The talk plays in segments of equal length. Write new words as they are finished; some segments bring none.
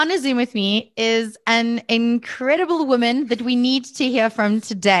On a Zoom with me is an incredible woman that we need to hear from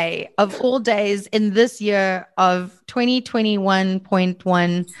today, of all days in this year of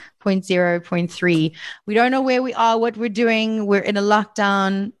 2021.1.0.3. We don't know where we are, what we're doing. We're in a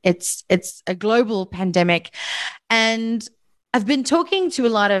lockdown. It's a global pandemic. And I've been talking to a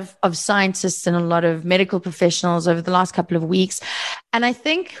lot of scientists and a lot of medical professionals over the last couple of weeks. And I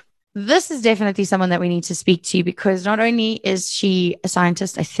think this is definitely someone that we need to speak to because not only is she a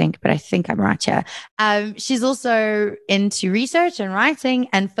scientist, but I think I'm right here. She's also into research and writing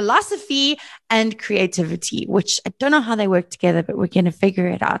and philosophy and creativity, which I don't know how they work together, but we're going to figure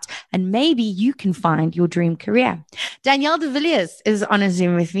it out. And maybe you can find your dream career. Danielle de Villiers is on a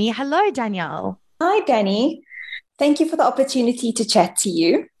Zoom with me. Hello, Danielle. Hi, Danny. Thank you for the opportunity to chat to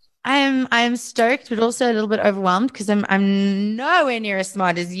you. I am stoked, but also a little bit overwhelmed because I'm nowhere near as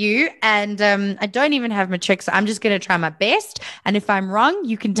smart as you, and I don't even have my tricks. So I'm just going to try my best, and if I'm wrong,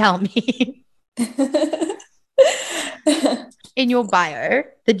 you can tell me. In your bio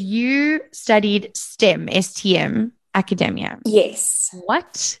that you studied STEM academia. Yes.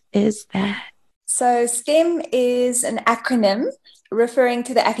 What is that? So, STEM is an acronym referring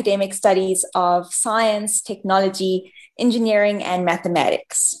to the academic studies of science, technology, engineering, and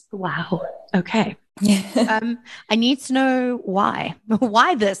mathematics. Wow. Okay. I need to know why.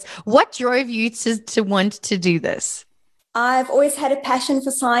 Why this? What drove you to want to do this? I've always had a passion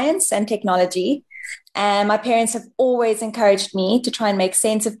for science and technology, and my parents have always encouraged me to try and make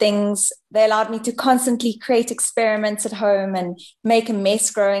sense of things. They allowed me to constantly create experiments at home and make a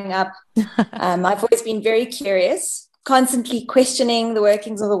mess growing up. I've always been very curious, constantly questioning the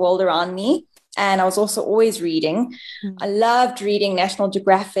workings of the world around me. And I was also always reading. I loved reading National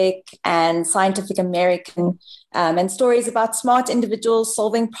Geographic and Scientific American and stories about smart individuals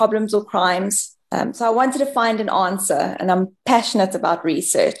solving problems or crimes. So I wanted to find an answer, and I'm passionate about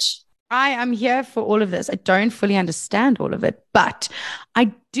research. I am here for all of this. I don't fully understand all of it, but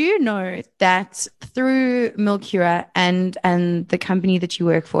I do know that through Milcura and the company that you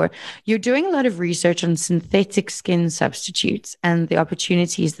work for, you're doing a lot of research on synthetic skin substitutes and the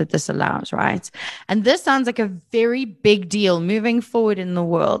opportunities that this allows, right? And this sounds like a very big deal moving forward in the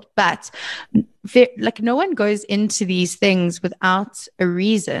world, but like no one goes into these things without a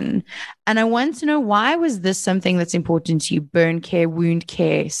reason. And I want to know, why was this something that's important to you? Burn care, wound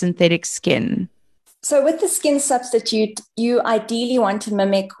care, synthetic skin. So, with the skin substitute, you ideally want to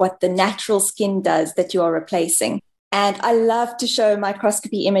mimic what the natural skin does that you are replacing. And I love to show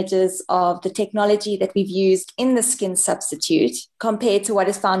microscopy images of the technology that we've used in the skin substitute compared to what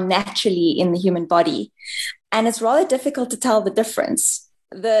is found naturally in the human body. And it's rather difficult to tell the difference.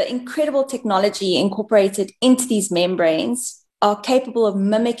 The incredible technology incorporated into these membranes are capable of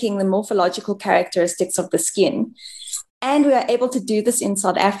mimicking the morphological characteristics of the skin. And we are able to do this in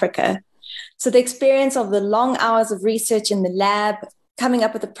South Africa. So the experience of the long hours of research in the lab, coming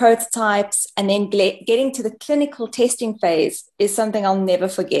up with the prototypes, and then getting to the clinical testing phase is something I'll never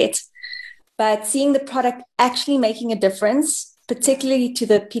forget. But seeing the product actually making a difference, particularly to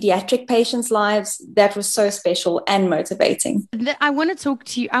the pediatric patients' lives, that was so special and motivating. I want to talk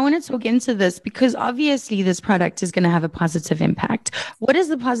to you. I want to talk into this because obviously this product is going to have a positive impact. What is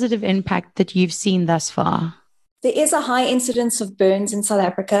the positive impact that you've seen thus far? There is a high incidence of burns in South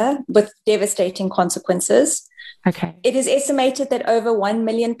Africa with devastating consequences. Okay. It is estimated that over 1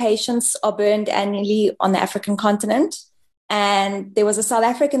 million patients are burned annually on the African continent. And there was a South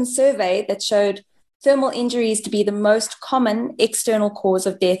African survey that showed thermal injuries to be the most common external cause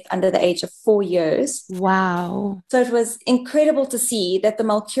of death under the age of 4 years. Wow. So it was incredible to see that the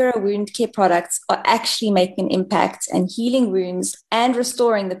Milcura wound care products are actually making an impact and healing wounds and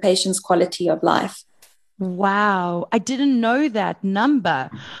restoring the patient's quality of life. Wow. I didn't know that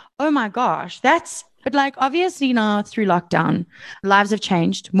number. Oh my gosh. But like obviously now through lockdown, lives have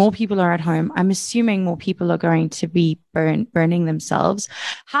changed. More people are at home. I'm assuming more people are going to be burning themselves.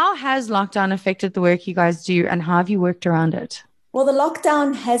 How has lockdown affected the work you guys do, and how have you worked around it? Well, the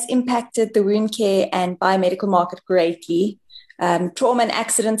lockdown has impacted the wound care and biomedical market greatly. Trauma and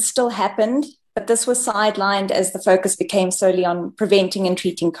accidents still happened, but this was sidelined as the focus became solely on preventing and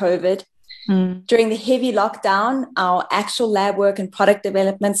treating COVID. During the heavy lockdown, our actual lab work and product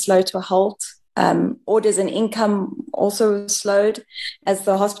development slowed to a halt. Orders and income also slowed as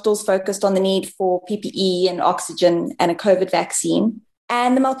the hospitals focused on the need for PPE and oxygen and a COVID vaccine.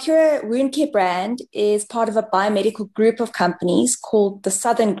 And the Milcura wound care brand is part of a biomedical group of companies called the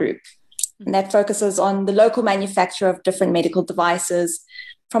Southern Group. And that focuses on the local manufacture of different medical devices,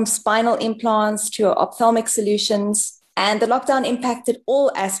 from spinal implants to ophthalmic solutions. And the lockdown impacted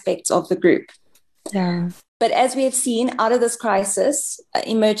all aspects of the group. Yeah. But as we have seen, out of this crisis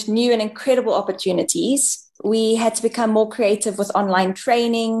emerged new and incredible opportunities. We had to become more creative with online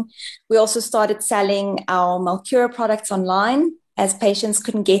training. We also started selling our Malcura products online as patients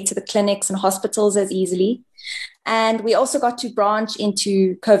couldn't get to the clinics and hospitals as easily. And we also got to branch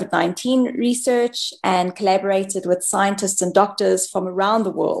into COVID-19 research and collaborated with scientists and doctors from around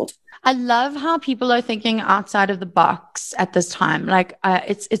the world. I love how people are thinking outside of the box at this time. Like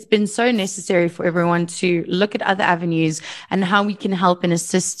it's been so necessary for everyone to look at other avenues and how we can help and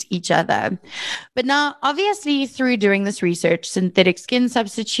assist each other. But now, obviously, through doing this research, synthetic skin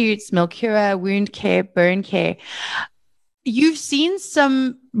substitutes, Malcura, wound care, burn care, you've seen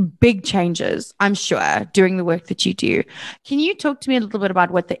some big changes, I'm sure, during the work that you do. Can you talk to me a little bit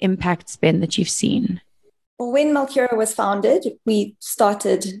about what the impact's been that you've seen? Well, when Malcura was founded, we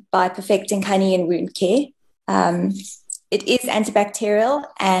started by perfecting honey in wound care. It is antibacterial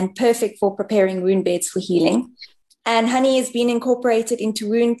and perfect for preparing wound beds for healing. And honey has been incorporated into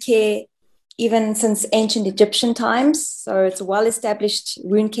wound care even since ancient Egyptian times. So it's a well-established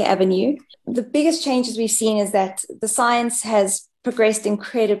wound care avenue. The biggest changes we've seen is that the science has progressed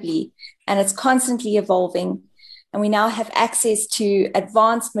incredibly and it's constantly evolving. And we now have access to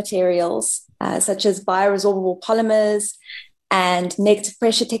advanced materials such as bioresorbable polymers and negative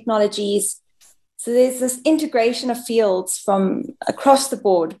pressure technologies. So there's this integration of fields from across the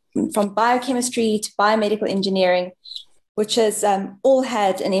board, from biochemistry to biomedical engineering, which has all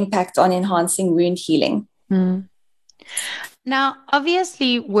had an impact on enhancing wound healing. Mm. Now,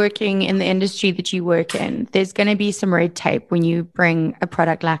 obviously, working in the industry that you work in, there's going to be some red tape when you bring a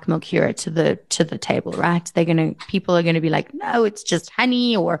product like Malcura to the table, right? People are going to be like, no, it's just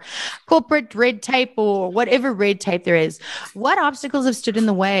honey, or corporate red tape, or whatever red tape there is. What obstacles have stood in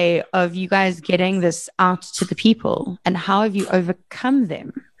the way of you guys getting this out to the people, and how have you overcome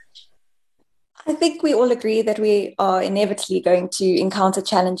them? I think we all agree that we are inevitably going to encounter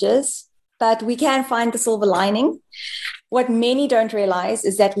challenges, but we can find the silver lining. What many don't realize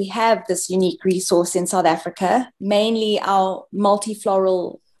is that we have this unique resource in South Africa, mainly our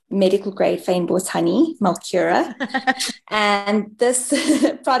multifloral medical grade fynbos honey, Malcura. And this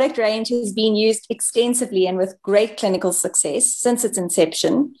product range has been used extensively and with great clinical success since its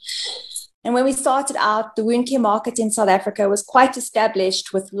inception. And when we started out, the wound care market in South Africa was quite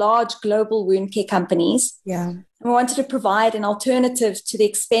established with large global wound care companies. Yeah. And we wanted to provide an alternative to the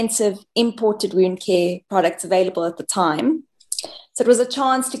expensive imported wound care products available at the time. So it was a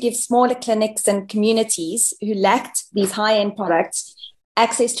chance to give smaller clinics and communities who lacked these high-end products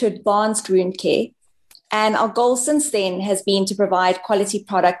access to advanced wound care. And our goal since then has been to provide quality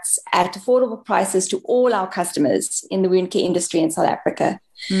products at affordable prices to all our customers in the wound care industry in South Africa.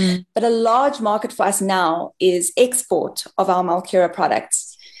 Mm. But a large market for us now is export of our Malcura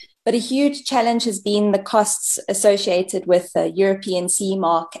products. But a huge challenge has been the costs associated with the European CE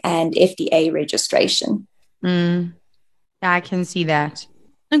mark and FDA registration. Mm. Yeah, I can see that.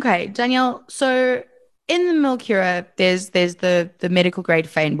 Okay, Danielle, so in the Malcura, there's the medical grade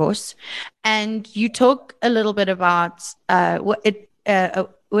fynbos, and you talk a little bit about what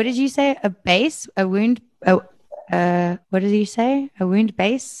did you say? A base, a wound. What did you say? A wound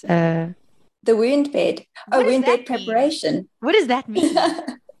base. The wound bed. Wound bed preparation. What does that mean?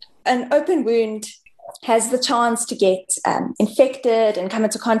 An open wound has the chance to get infected and come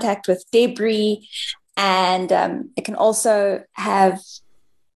into contact with debris, and it can also have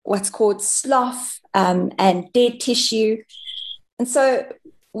what's called slough and dead tissue. And so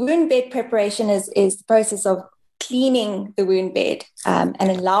wound bed preparation is the process of cleaning the wound bed and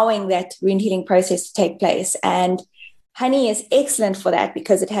allowing that wound healing process to take place. And honey is excellent for that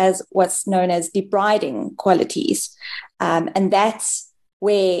because it has what's known as debriding qualities. And that's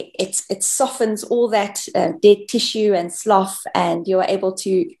where it softens all that dead tissue and slough, and you're able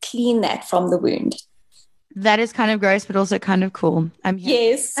to clean that from the wound. That is kind of gross, but also kind of cool.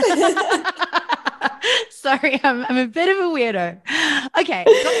 Yes. Sorry, I'm a bit of a weirdo. Okay,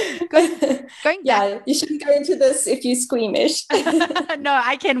 going back. Yeah, you shouldn't go into this if you're squeamish. No,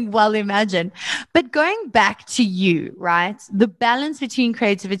 I can well imagine. But going back to you, right? The balance between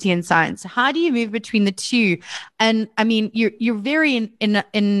creativity and science. How do you move between the two? And I mean, you're very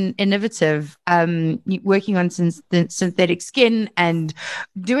innovative, working on synthetic skin and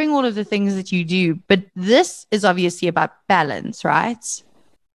doing all of the things that you do. But this is obviously about balance, right?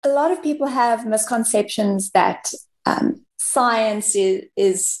 A lot of people have misconceptions that science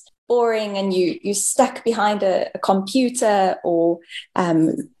is boring and you're stuck behind a computer or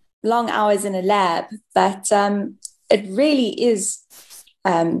long hours in a lab. But it really is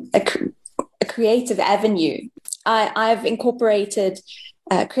a creative avenue. I've incorporated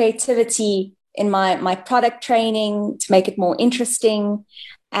creativity in my product training to make it more interesting.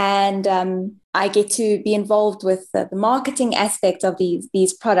 And I get to be involved with the marketing aspect of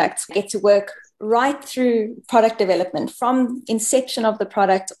these products. I get to work right through product development, from inception of the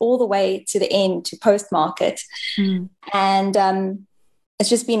product all the way to the end, to post-market. And it's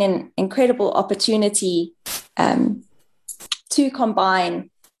just been an incredible opportunity to combine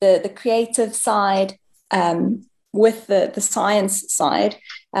the creative side with the science side.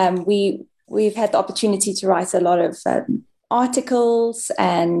 We've had the opportunity to write a lot of articles,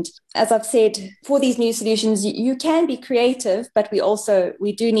 and as I've said, for these new solutions, you can be creative, but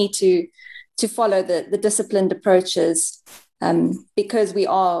we do need to follow the disciplined approaches, because we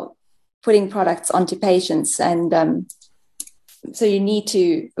are putting products onto patients, and so you need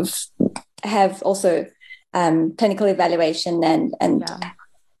to have also clinical evaluation and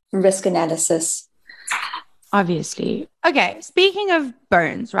risk analysis. Obviously. Okay, speaking of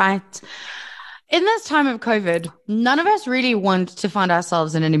burns, right? In this time of COVID, none of us really want to find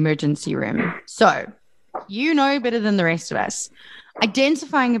ourselves in an emergency room. So, you know better than the rest of us.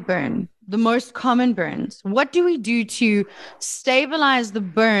 Identifying a burn, the most common burns. What do we do to stabilize the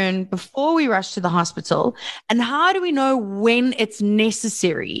burn before we rush to the hospital? And how do we know when it's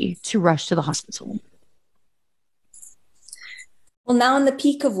necessary to rush to the hospital? Well, now in the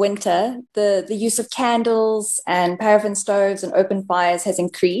peak of winter, the use of candles and paraffin stoves and open fires has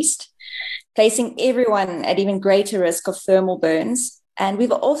increased, placing everyone at even greater risk of thermal burns. And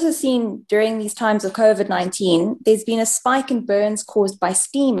we've also seen during these times of COVID-19, there's been a spike in burns caused by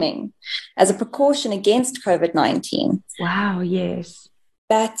steaming as a precaution against COVID-19. Wow, yes.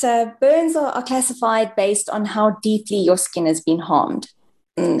 But burns are classified based on how deeply your skin has been harmed.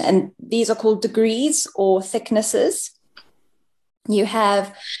 And these are called degrees or thicknesses. You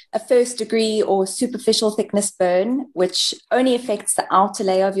have a first degree or superficial thickness burn, which only affects the outer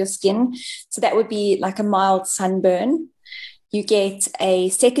layer of your skin. So that would be like a mild sunburn. You get a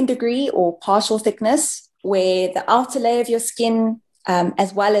second degree or partial thickness, where the outer layer of your skin,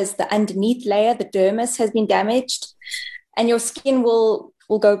 as well as the underneath layer, the dermis, has been damaged. And your skin will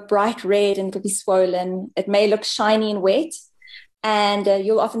go bright red and it'll be swollen. It may look shiny and wet. And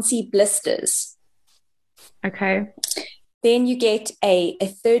you'll often see blisters. Okay. Then you get a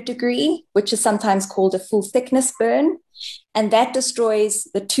third degree, which is sometimes called a full thickness burn. And that destroys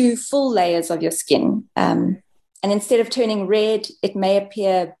the two full layers of your skin. And instead of turning red, it may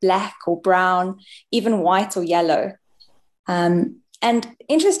appear black or brown, even white or yellow. And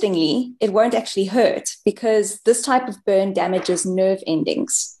interestingly, it won't actually hurt, because this type of burn damages nerve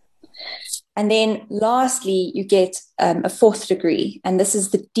endings. And then lastly, you get a fourth degree, and this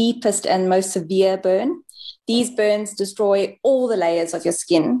is the deepest and most severe burn. These burns destroy all the layers of your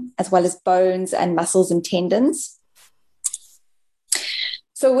skin, as well as bones and muscles and tendons.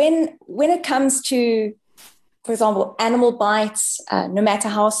 So when it comes to, for example, animal bites, no matter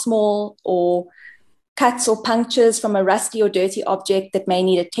how small, or cuts or punctures from a rusty or dirty object that may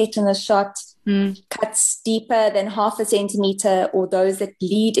need a tetanus shot, cuts deeper than 0.5 centimeter, or those that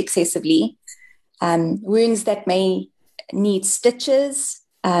bleed excessively, wounds that may need stitches,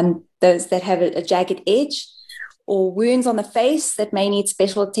 those that have a jagged edge, or wounds on the face that may need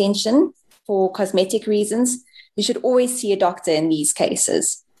special attention for cosmetic reasons, you should always see a doctor in these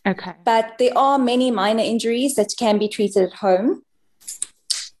cases. Okay. But there are many minor injuries that can be treated at home.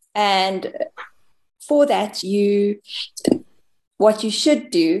 And for that, what you should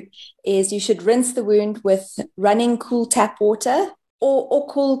do is you should rinse the wound with running cool tap water or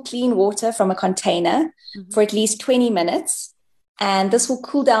cool clean water from a container for at least 20 minutes. And this will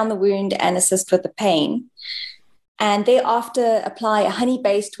cool down the wound and assist with the pain. And thereafter, apply a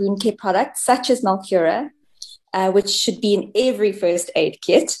honey-based wound care product such as Malcura, which should be in every first aid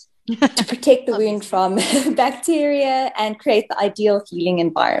kit, to protect the wound from bacteria and create the ideal healing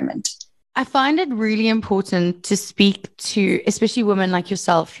environment. I find it really important to speak to, especially women like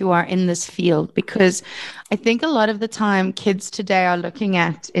yourself who are in this field, because I think a lot of the time kids today are looking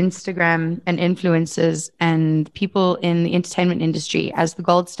at Instagram and influencers and people in the entertainment industry as the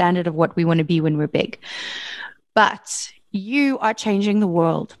gold standard of what we want to be when we're big. But you are changing the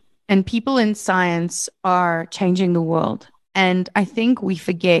world, and people in science are changing the world. And I think we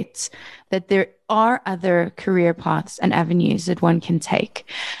forget that there are other career paths and avenues that one can take.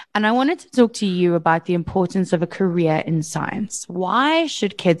 And I wanted to talk to you about the importance of a career in science. Why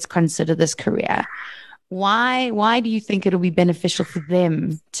should kids consider this career? Why do you think it'll be beneficial for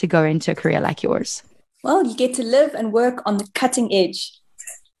them to go into a career like yours? Well, you get to live and work on the cutting edge.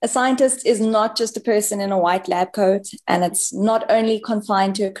 A scientist is not just a person in a white lab coat, and it's not only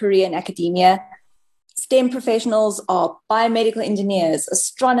confined to a career in academia. STEM professionals are biomedical engineers,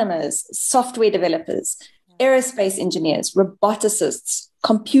 astronomers, software developers, aerospace engineers, roboticists,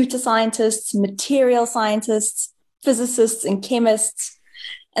 computer scientists, material scientists, physicists and chemists,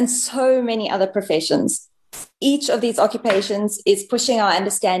 and so many other professions. Each of these occupations is pushing our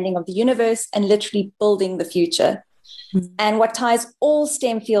understanding of the universe and literally building the future. And what ties all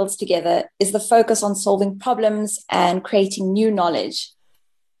STEM fields together is the focus on solving problems and creating new knowledge.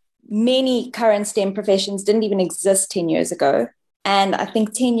 Many current STEM professions didn't even exist 10 years ago. And I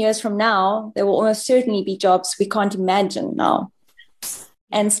think 10 years from now, there will almost certainly be jobs we can't imagine now.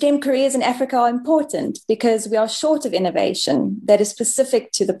 And STEM careers in Africa are important because we are short of innovation that is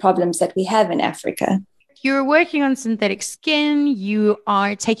specific to the problems that we have in Africa. You're working on synthetic skin. You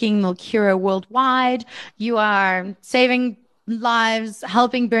are taking Milcura worldwide. You are saving lives,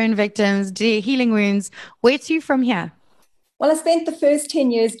 helping burn victims, healing wounds. Where to from here? Well, I spent the first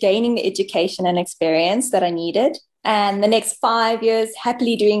 10 years gaining the education and experience that I needed, and the next 5 years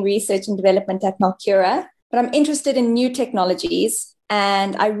happily doing research and development at Milcura. But I'm interested in new technologies,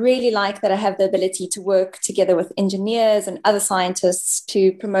 and I really like that I have the ability to work together with engineers and other scientists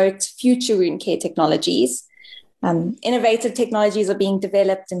to promote future wound care technologies. Innovative technologies are being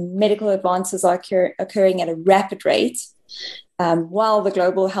developed and medical advances are occurring at a rapid rate while the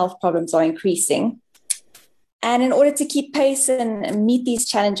global health problems are increasing. And in order to keep pace and meet these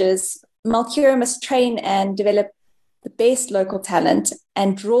challenges, Milcura must train and develop the best local talent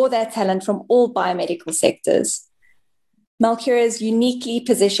and draw that talent from all biomedical sectors. Milcura is uniquely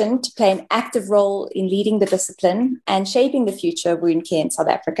positioned to play an active role in leading the discipline and shaping the future of wound care in South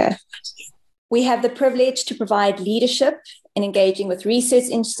Africa. We have the privilege to provide leadership in engaging with research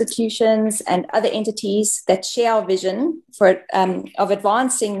institutions and other entities that share our vision of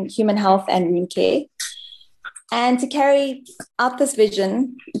advancing human health and wound care. And to carry out this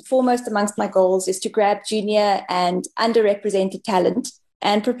vision, foremost amongst my goals is to grab junior and underrepresented talent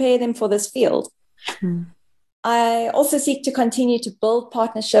and prepare them for this field. I also seek to continue to build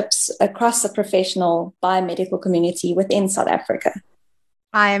partnerships across the professional biomedical community within South Africa.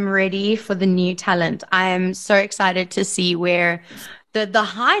 I am ready for the new talent. I am so excited to see where the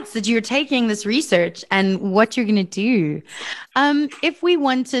heights that you're taking this research and what you're going to do. If we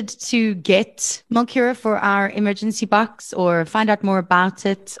wanted to get Milcura for our emergency box or find out more about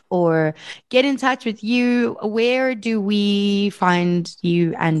it or get in touch with you, where do we find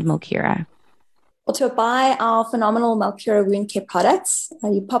you and Milcura? Well, to buy our phenomenal Milcura wound care products,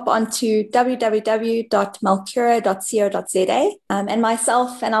 you pop onto www.milcura.co.za. And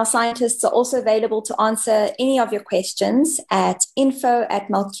myself and our scientists are also available to answer any of your questions at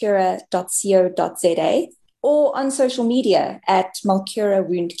info@milcura.co.za or on social media at Milcura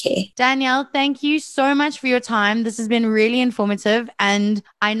Wound Care. Danielle, thank you so much for your time. This has been really informative. And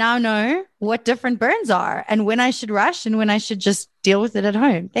I now know what different burns are and when I should rush and when I should just deal with it at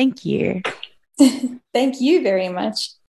home. Thank you. Thank you very much.